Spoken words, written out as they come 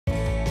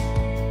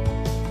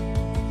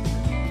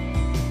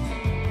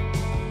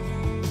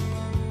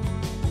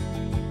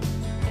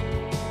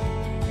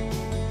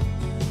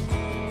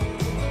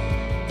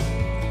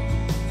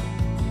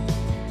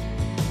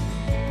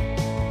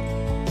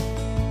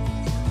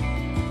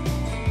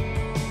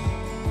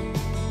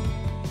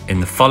In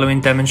the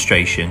following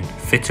demonstration,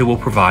 Fitter will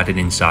provide an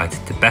insight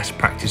into best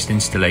practice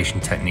installation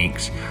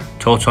techniques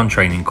taught on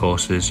training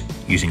courses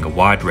using a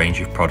wide range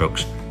of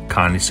products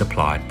kindly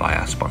supplied by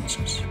our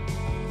sponsors.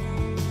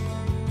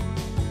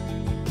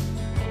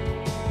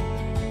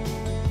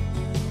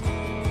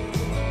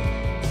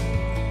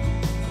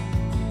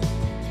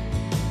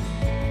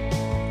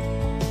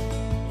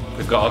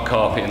 We've got our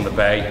carpet in the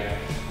bay.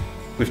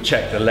 We've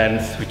checked the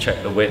length, we've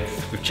checked the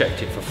width, we've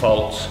checked it for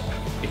faults.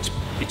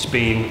 It's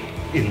been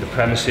in the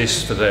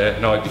premises for the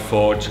night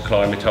before, it's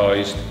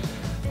acclimatised.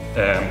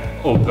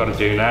 All we've got to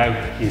do now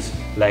is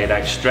lay it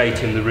out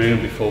straight in the room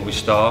before we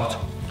start.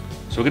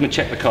 So we're going to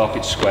check the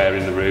carpet square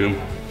in the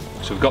room.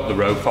 So we've got the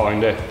row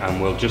finder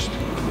and we'll just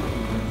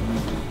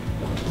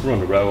run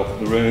a row up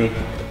the room.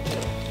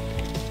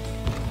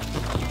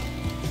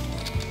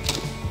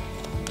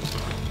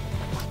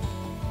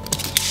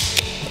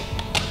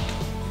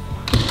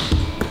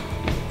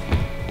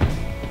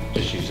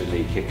 Just use a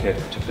knee kicker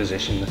to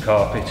position the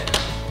carpet.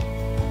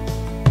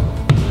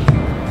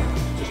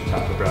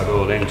 Tap the brad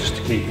all in just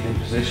to keep it in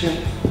position.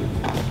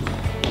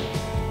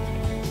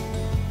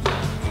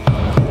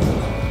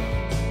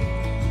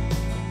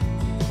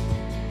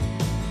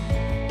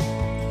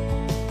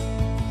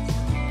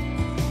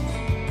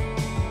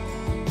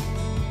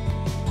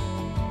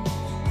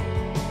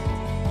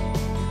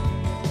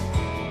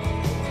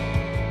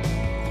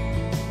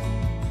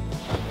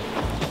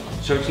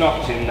 So it's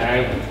knocked in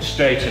now,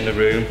 straight in the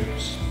room.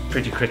 It's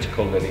pretty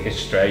critical that it is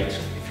straight.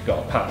 If you've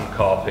got a patterned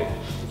carpet,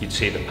 you'd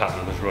see the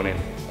pattern was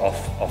running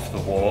off the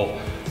wall.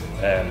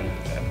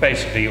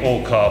 Basically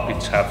all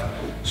carpets have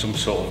some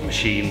sort of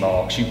machine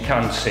marks. You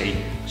can see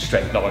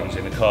straight lines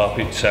in a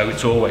carpet, so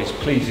it's always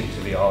pleasing to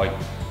the eye.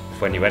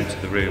 When you enter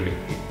the room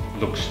it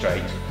looks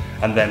straight,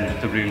 and then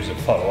the rooms that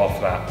follow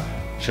off that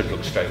should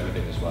look straight with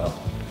it as well.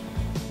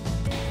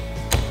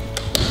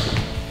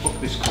 Put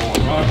this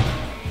corner on.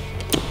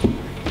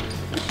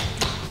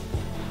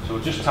 So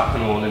we're just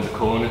tapping all in the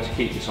corner to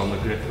keep this on the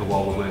gripper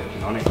while we're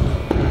working on it.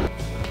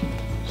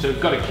 So we've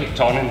got it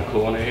kicked on in the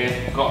corner here,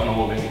 we've got an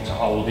awl in it to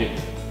hold it.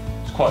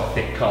 It's quite a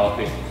thick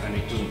carpet and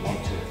it doesn't want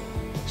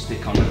to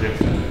stick on the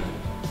gripper.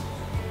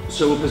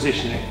 So we'll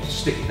position it,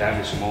 stick it down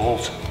with some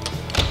awls.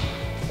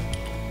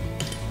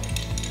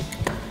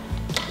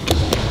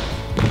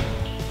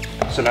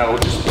 So now we'll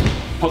just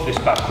put this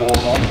back wall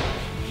on,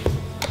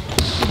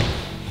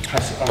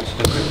 press it onto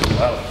the grip as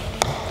well.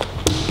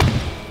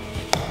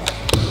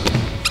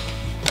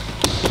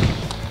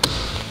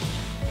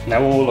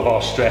 Now all of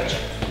our stretch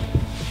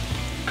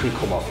can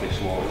come off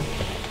this wall.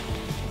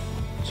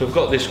 So we've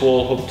got this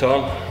wall hooked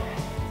on,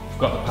 we've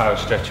got the power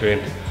stretcher in.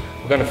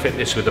 We're going to fit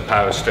this with a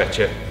power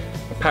stretcher.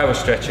 A power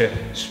stretcher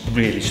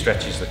really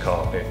stretches the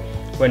carpet.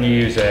 When you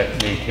use a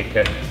knee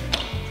kicker,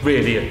 it's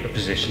really a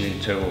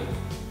positioning tool.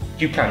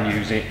 You can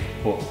use it,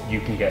 but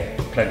you can get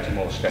plenty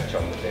more stretch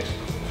on with this.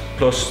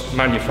 Plus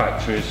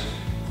manufacturers,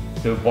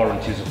 the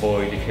warranties are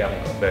void if you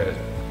haven't got the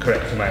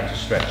correct amount of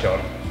stretch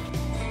on.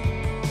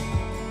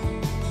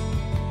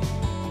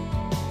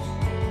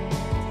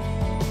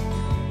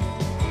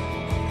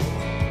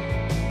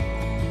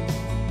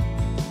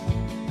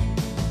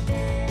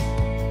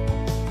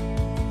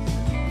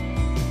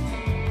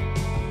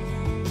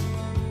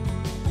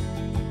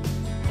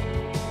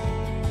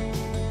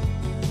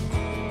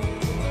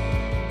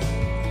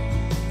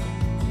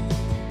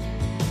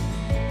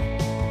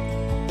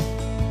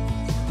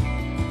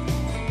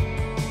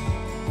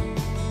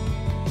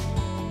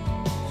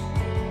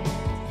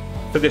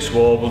 For this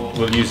wall,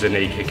 we'll use the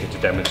knee kicker to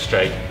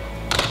demonstrate.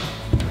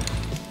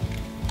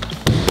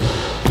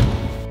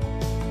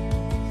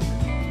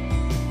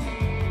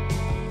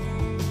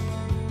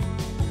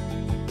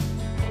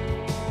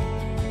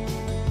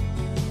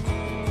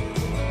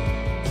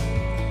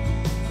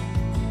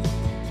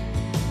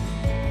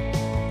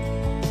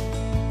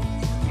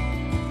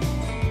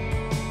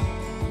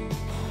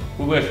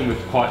 We're working with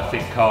quite a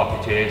thick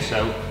carpet here,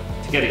 so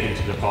to get it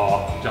into the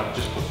bar, I've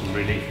just put some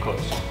relief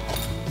cuts.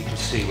 You can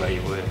see where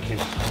you're working.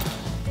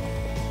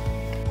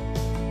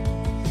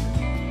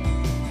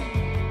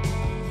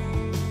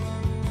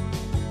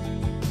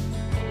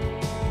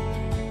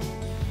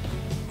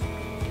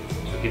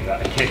 So give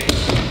that a kick,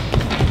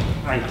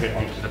 anchor it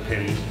onto the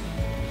pins.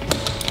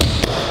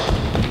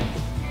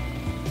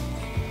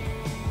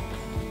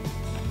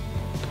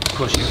 Of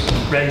course you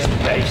raise the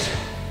base,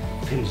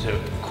 pins are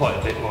quite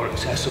a bit more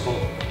accessible,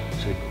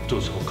 so it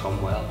does hook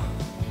on well.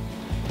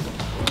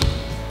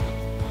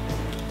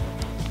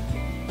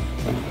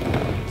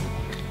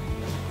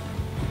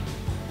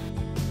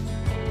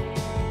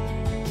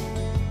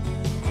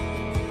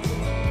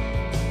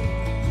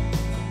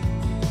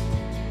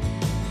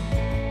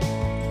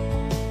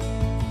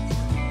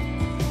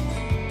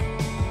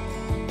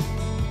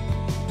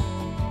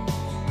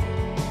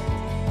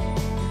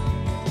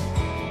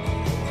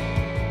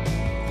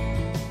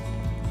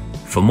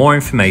 For more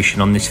information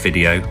on this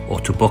video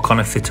or to book on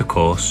a Fitter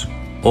course,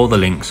 all the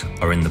links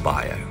are in the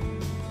bio.